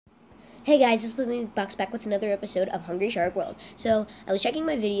Hey guys, it's Plippy McBox back with another episode of Hungry Shark World. So I was checking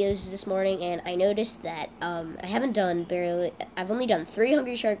my videos this morning and I noticed that I've only done 3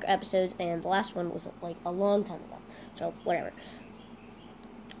 Hungry Shark episodes and the last one was like a long time ago. So whatever.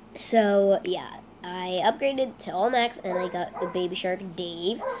 So yeah, I upgraded to all max and I got the baby shark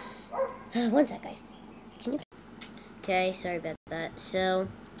Dave. One sec, guys. Can you? Okay, sorry about that. So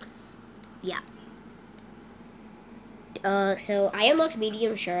yeah. So I unlocked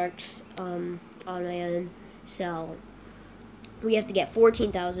medium sharks on my own. So we have to get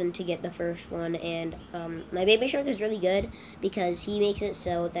 14,000 to get the first one, and my baby shark is really good because he makes it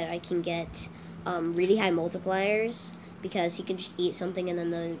so that I can get really high multipliers because he can just eat something and then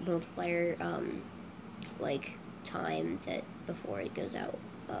the multiplier like time that before it goes out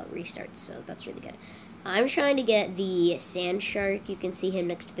restarts. So that's really good. I'm trying to get the Sandshark. You can see him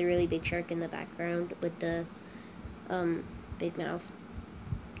next to the really big shark in the background with the big mouth.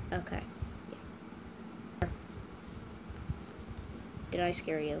 Okay. Yeah. Did I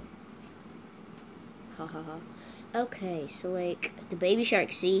scare you? Ha ha ha. Okay, so like the baby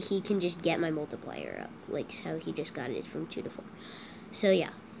shark, see, he can just get my multiplier up, like how he just got it from 2 to 4. So yeah,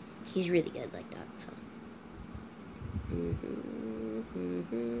 he's really good like that. So.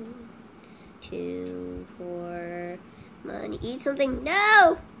 2, 4. Come on, eat something.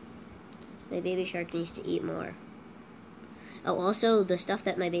 No! My baby shark needs to eat more. Oh, also, the stuff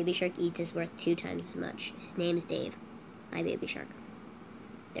that my baby shark eats is worth 2 times as much. His name is Dave. My baby shark.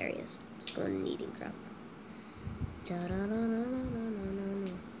 There he is. Just going and eating crap.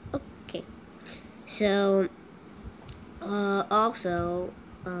 Okay. So, also,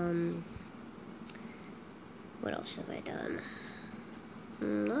 what else have I done?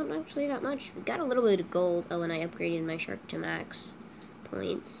 Not actually that much. We got a little bit of gold. Oh, and I upgraded my shark to max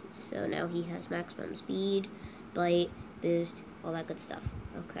points. So now he has maximum speed, bite, boost, all that good stuff.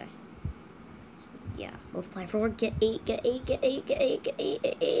 Okay. So, yeah. Multiply 4, get 8, get 8, get 8, get 8, get 8,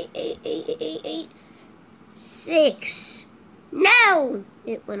 8, 8, 8, 8, 8, 8, 6. No!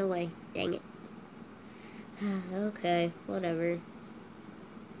 It went away. Dang it. Okay, whatever.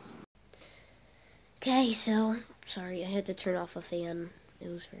 Okay, so, sorry, I had to turn off a fan. It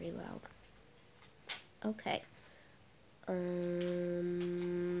was very loud. Okay.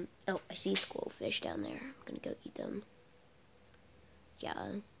 Oh, I see squirrelfish down there. I'm gonna go eat them.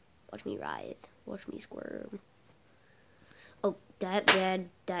 Yeah, watch me writhe. Watch me squirm. Oh, that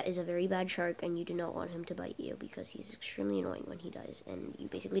is a very bad shark, and you do not want him to bite you because he's extremely annoying when he dies, and you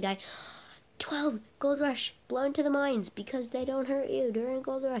basically die. 12! Gold Rush! Blow into the mines because they don't hurt you during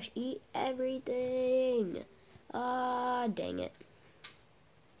Gold Rush. Eat everything! Ah, dang it.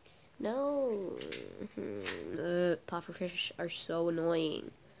 No. Pufferfish are so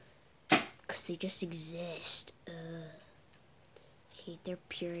annoying. Because they just exist. I hate their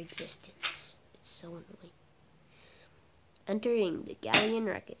pure existence. It's so annoying. Entering the galleon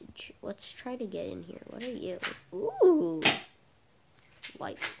wreckage. Let's try to get in here. What are you? Ooh.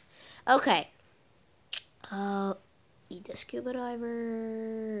 Life. Okay. Eat the scuba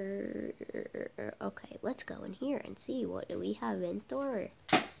diver. Okay, let's go in here and see what do we have in store.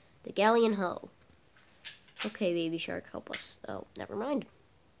 The galleon hull. Okay, baby shark, help us. Oh, never mind.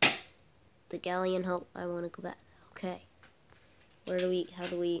 The galleon hull. I want to go back. Okay. How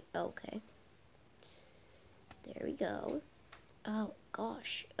do we, okay. There we go. Oh,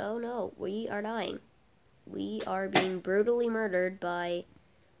 gosh. Oh, no. We are dying. We are being brutally murdered by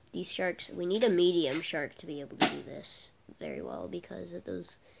these sharks. We need a medium shark to be able to do this very well because of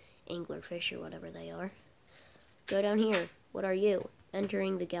those anglerfish or whatever they are. Go down here. What are you?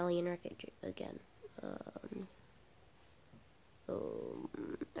 Entering the galleon wreckage again.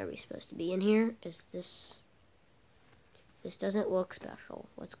 Are we supposed to be in here? Is this... This doesn't look special.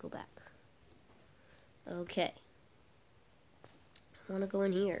 Let's go back. Okay. I want to go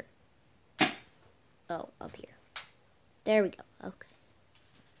in here. Oh, up here. There we go. Okay.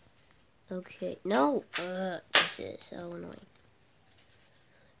 Okay. No! This is so annoying.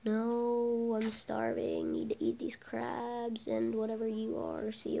 No, I'm starving. Need to eat these crabs and whatever you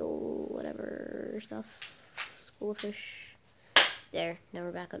are. Seal, whatever stuff. School of fish. There. Now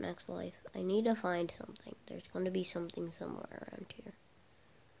we're back up next life. I need to find something. There's going to be something somewhere around here.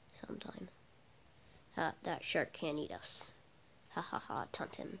 Sometime. That shark can't eat us. Ha ha ha,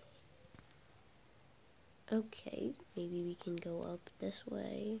 taunt him. Okay, maybe we can go up this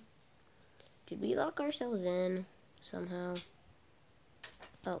way. Did we lock ourselves in somehow?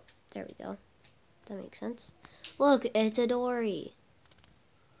 Oh, there we go. That makes sense. Look, it's a dory.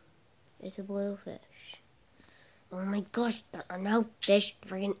 It's a blowfish. Oh my gosh, there are no fish to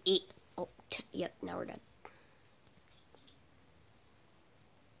freaking eat. Oh, yep, now we're dead.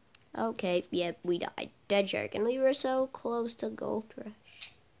 Okay, yep, we died. Dead shark, and we were so close to gold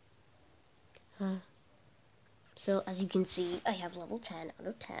rush. So, as you can see, I have level 10 out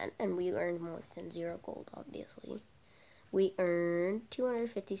of 10, and we earned more than 0 gold, obviously. We earned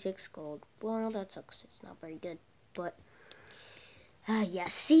 256 gold. Well, that sucks. It's not very good, but...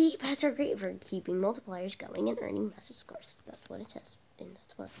 yes, see, pets are great for keeping multipliers going and earning massive scores. That's what it says, and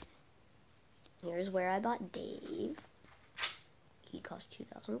that's what I say. Here's where I bought Dave. He cost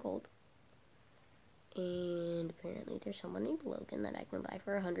 2,000 gold. And apparently there's someone named Logan that I can buy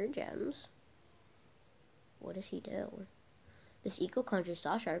for 100 gems. What does he do? This eco-conscious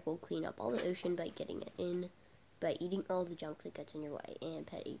Sandshark will clean up all the ocean by getting it in, by eating all the junk that gets in your way. And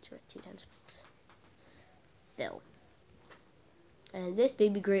pet eats worth 2 times points. Phil. And this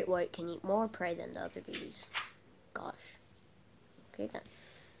baby great white can eat more prey than the other babies. Gosh. Okay then.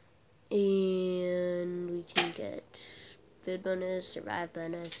 And we can get food bonus, survive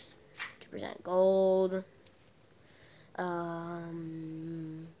bonus, 2% gold.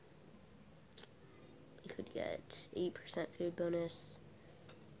 We could get 8% food bonus,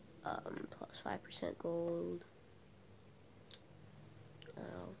 plus 5% gold.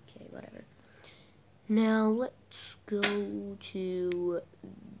 Okay, whatever. Now let's go to,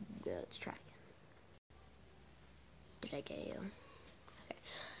 let's try again. Did I get you? Okay.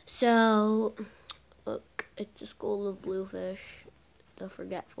 So, look, it's a school of bluefish, the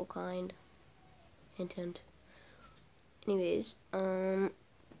forgetful kind. Hint, hint. Anyways,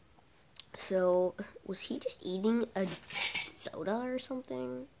 so, was he just eating a soda or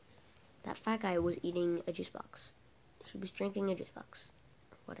something? That fat guy was eating a juice box. He was drinking a juice box.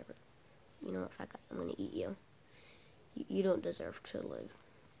 Whatever. You know what, fat guy, I'm gonna eat you. You don't deserve to live.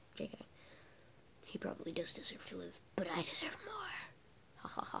 JK. He probably does deserve to live, but I deserve more. Ha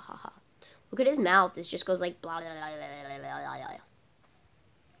ha ha ha ha. Look at his mouth. It just goes like blah blah blah blah blah blah.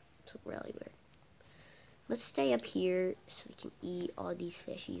 It's really weird. Let's stay up here so we can eat all these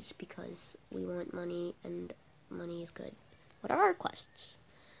fishies because we want money and money is good. What are our quests?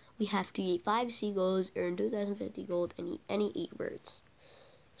 We have to eat 5 seagulls, earn 2,050 gold, and eat any 8 birds.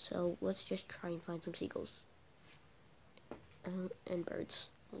 So let's just try and find some seagulls and birds.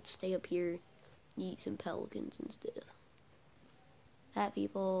 Let's stay up here, eat some pelicans and stuff. Fat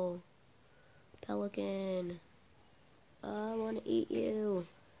people, pelican, I want to eat you.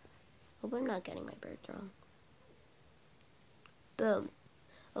 Hope I'm not getting my birds wrong. Boom.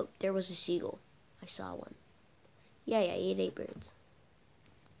 Oh, there was a seagull. I saw one. Yay, I ate 8 birds.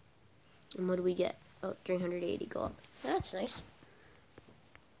 And what do we get? Oh, 380 gold. That's nice.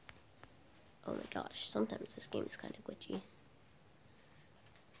 Oh my gosh, sometimes this game is kind of glitchy.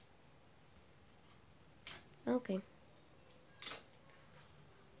 Okay.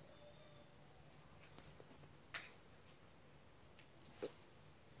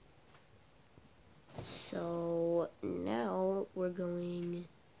 So now we're going.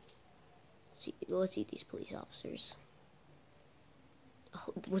 Let's eat these police officers.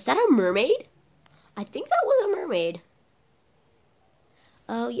 Oh, was that a mermaid? I think that was a mermaid.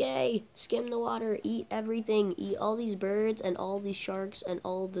 Oh yay! Skim the water, eat everything, eat all these birds and all these sharks and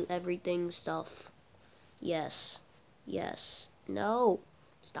all the everything stuff. Yes, yes. No,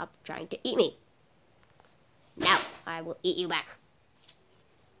 stop trying to eat me. Now I will eat you back.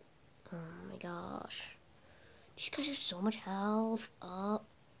 Oh my gosh. These guys have so much health.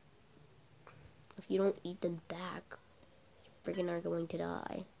 If you don't eat them back, you friggin' are going to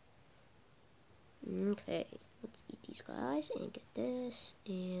die. Okay, let's eat these guys and get this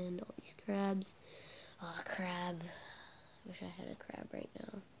and all these crabs. Crab. I wish I had a crab right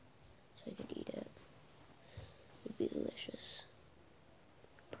now so I could eat it. It would be delicious.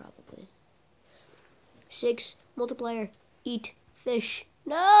 Probably. 6 multiplier. Eat fish.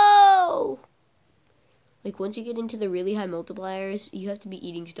 No! Like, once you get into the really high multipliers, you have to be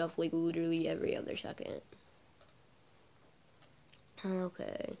eating stuff, like, literally every other second.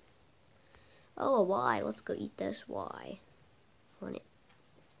 Okay. Oh, a Y. Let's go eat this Y. Want it.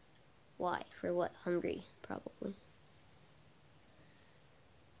 Y. For what? Hungry, probably.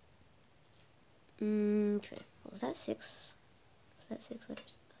 Okay. Was that 6? Was that 6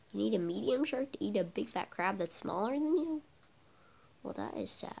 letters? You need a medium shark to eat a big fat crab that's smaller than you? Well, that is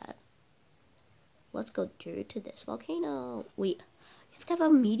sad. Let's go through to this volcano. Wait, you have to have a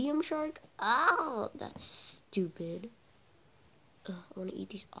medium shark? Oh, that's stupid. I want to eat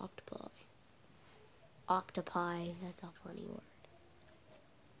these octopi. Octopi, that's a funny word.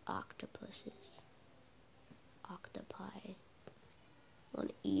 Octopuses. Octopi. I want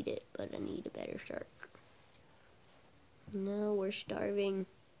to eat it, but I need a better shark. No, we're starving.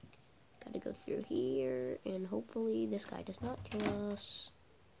 Gotta go through here, and hopefully this guy does not kill us.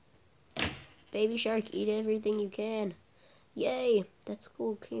 Baby Shark, eat everything you can. Yay! That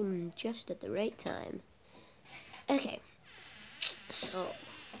school came just at the right time. Okay. So,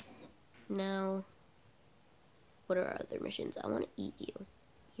 now, what are our other missions? I want to eat you.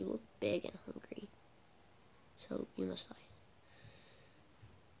 You look big and hungry. So, you must die.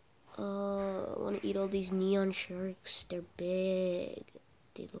 I want to eat all these neon sharks. They're big.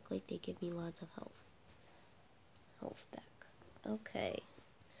 They look like they give me lots of health. Health back. Okay.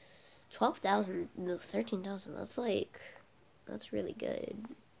 12,000, no, 13,000. That's really good.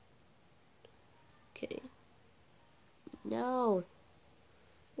 Okay. No.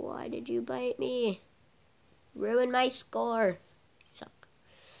 Why did you bite me? Ruin my score. Suck.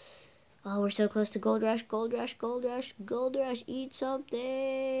 Oh, we're so close to Gold Rush, Gold Rush, Gold Rush, Gold Rush. Eat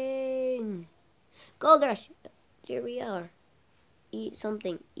something. Gold Rush. Here we are. Eat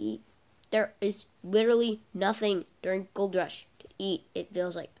something. Eat. There is literally nothing during Gold Rush to eat. It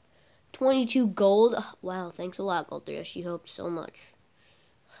feels like 22 gold. Oh, wow, thanks a lot, Gold Rush. You helped so much.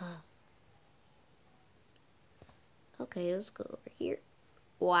 Okay, let's go over here.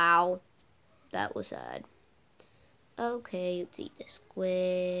 Wow, that was sad. Okay, let's eat the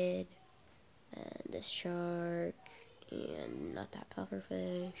squid and the shark and not that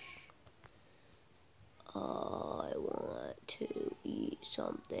pufferfish. I want to eat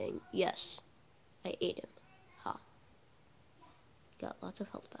something. Yes, I ate him. Ha. Got lots of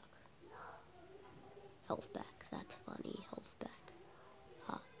health back. Health back. That's funny. Health back.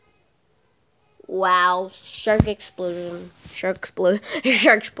 Ha. Wow. Shark explosion. Shark explosion.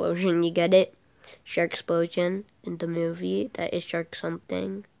 Shark explosion. You get it? Shark explosion in the movie. That is shark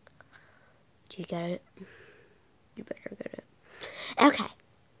something. Do you get it? You better get it. Okay.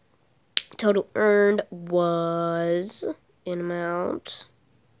 Total earned was an amount.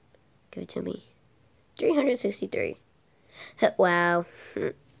 Give it to me. 363. Wow.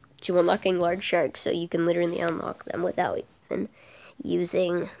 To unlocking large sharks, so you can literally unlock them without even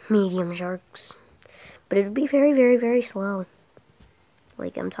using medium sharks. But it would be very, very, very slow.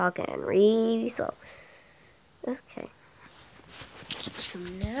 Like, I'm talking really slow. Okay. So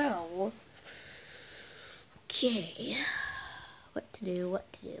now... Okay. What to do,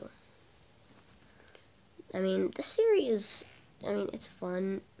 what to do. I mean, the series, it's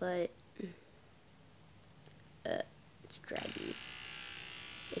fun, but it's draggy.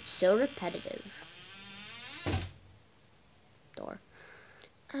 It's so repetitive. Door.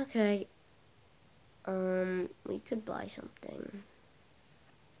 Okay. We could buy something.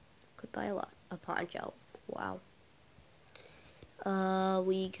 Could buy a lot. A poncho. Wow.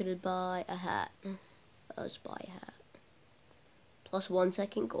 We could buy a hat. Let's buy a hat. Plus 1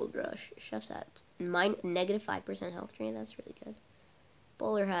 second gold rush. Chef's hat. Mine negative 5% health drain. That's really good.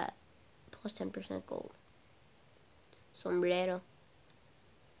 Bowler hat. Plus 10% gold. Sombrero.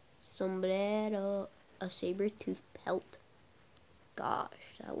 Sombrero. A saber-tooth pelt.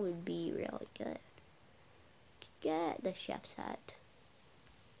 Gosh, that would be really good. Get the chef's hat.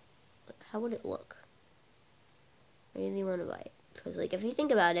 How would it look? I really want to buy it. Because, like, if you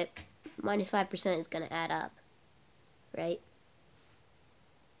think about it, minus 5% is going to add up. Right?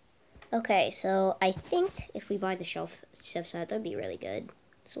 Okay, so I think if we buy the chef's hat, that'd be really good.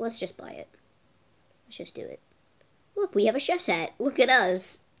 So let's just buy it. Let's just do it. Look, we have a chef's hat. Look at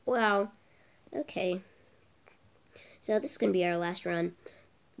us. Wow. Okay. So this is going to be our last run.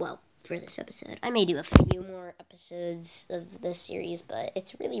 Well, for this episode. I may do a few more episodes of this series, but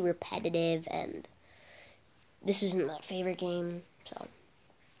it's really repetitive, and this isn't my favorite game, so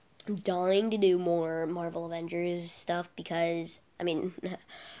I'm dying to do more Marvel Avengers stuff because,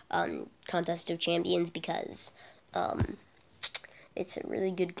 Contest of Champions, because, it's a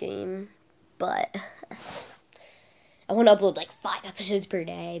really good game, but I want to upload like 5 episodes per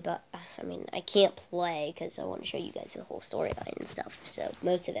day, but I can't play because I want to show you guys the whole storyline and stuff, so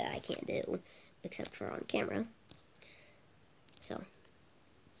most of it I can't do, except for on camera. So,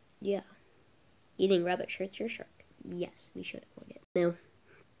 yeah. Eating rabbit shirts your shark. Yes, we should avoid it. No.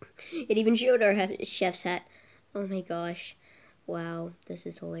 It even showed our chef's hat. Oh my gosh. Wow, this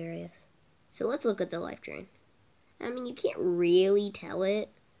is hilarious. So let's look at the life drain. You can't really tell it,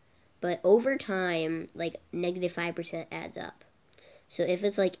 but over time, like, negative 5% adds up. So if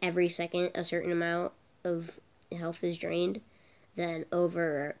it's like every second a certain amount of health is drained, then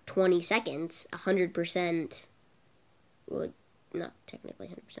over 20 seconds, 100%, well, not technically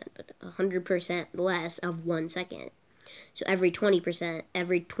 100%, but 100% less of 1 second. So every 20%,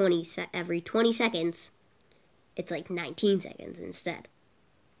 every 20 seconds, it's like 19 seconds instead.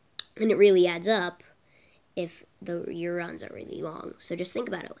 And it really adds up if your runs are really long. So just think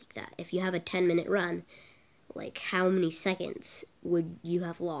about it like that. If you have a 10-minute run, like, how many seconds would you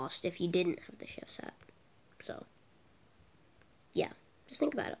have lost if you didn't have the shift set? So, yeah, just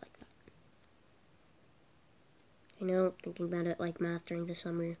think about it like that. I know, thinking about it like math during the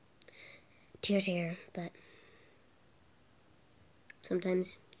summer. Tear, but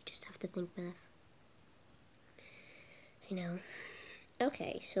sometimes you just have to think math. I know.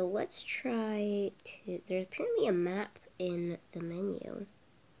 Okay, so let's try to... There's apparently a map in the menu.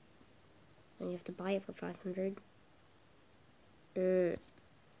 And you have to buy it for 500.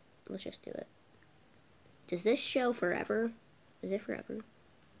 Let's just do it. Does this show forever? Is it forever?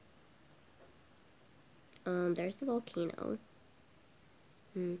 There's the volcano.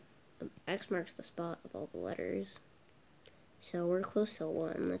 X marks the spot with all the letters. So we're close to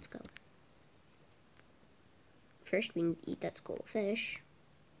 1. Let's go. First, we need to eat that skull of fish.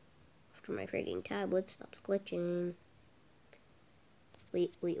 After my frigging tablet stops glitching.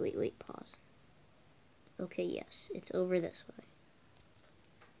 Wait, pause. Okay, yes, it's over this way.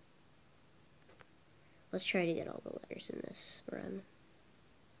 Let's try to get all the letters in this run.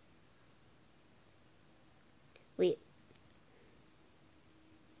 Wait.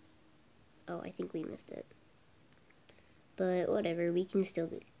 Oh, I think we missed it. But whatever, we can still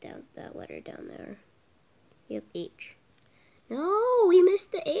get down that letter down there. Yep, H. No, we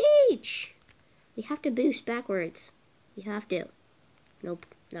missed the H! We have to boost backwards. We have to. Nope,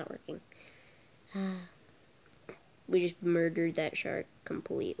 not working. We just murdered that shark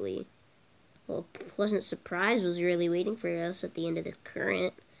completely. Well, a pleasant surprise was really waiting for us at the end of the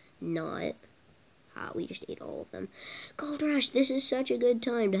current. Not. We just ate all of them. Gold rush! This is such a good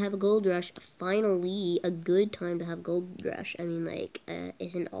time to have a gold rush. Finally, a good time to have gold rush. I mean, like,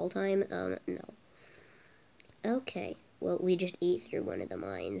 isn't all time? No. Okay. Well, we just ate through one of the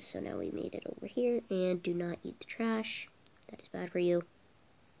mines, so now we made it over here. And do not eat the trash. That is bad for you.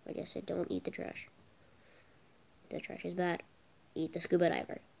 Like I said, don't eat the trash. The trash is bad. Eat the scuba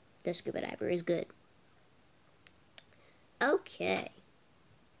diver. The scuba diver is good. Okay.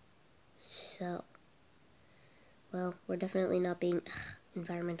 So. Well, we're definitely not being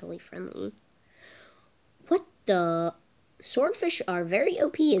environmentally friendly. What the? Swordfish are very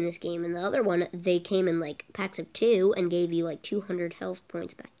OP in this game. In the other one, they came in like packs of 2 and gave you like 200 health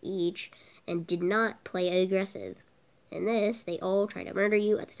points back each and did not play aggressive. In this, they all try to murder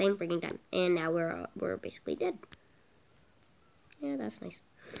you at the same freaking time. And now we're basically dead. Yeah, that's nice.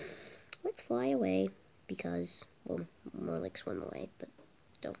 Let's fly away because, well, more like swim away, but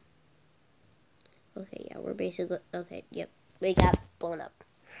don't. Okay, yeah, we're basically, okay, yep, we got blown up.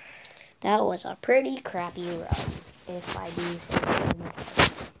 That was a pretty crappy run, if I do say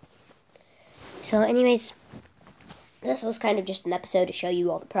myself. So anyways, this was kind of just an episode to show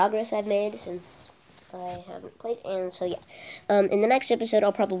you all the progress I've made since I haven't played, and so yeah. In the next episode,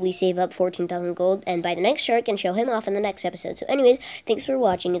 I'll probably save up 14,000 gold and buy the next shark and show him off in the next episode. So anyways, thanks for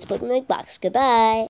watching. It's Plippy McBox. Goodbye!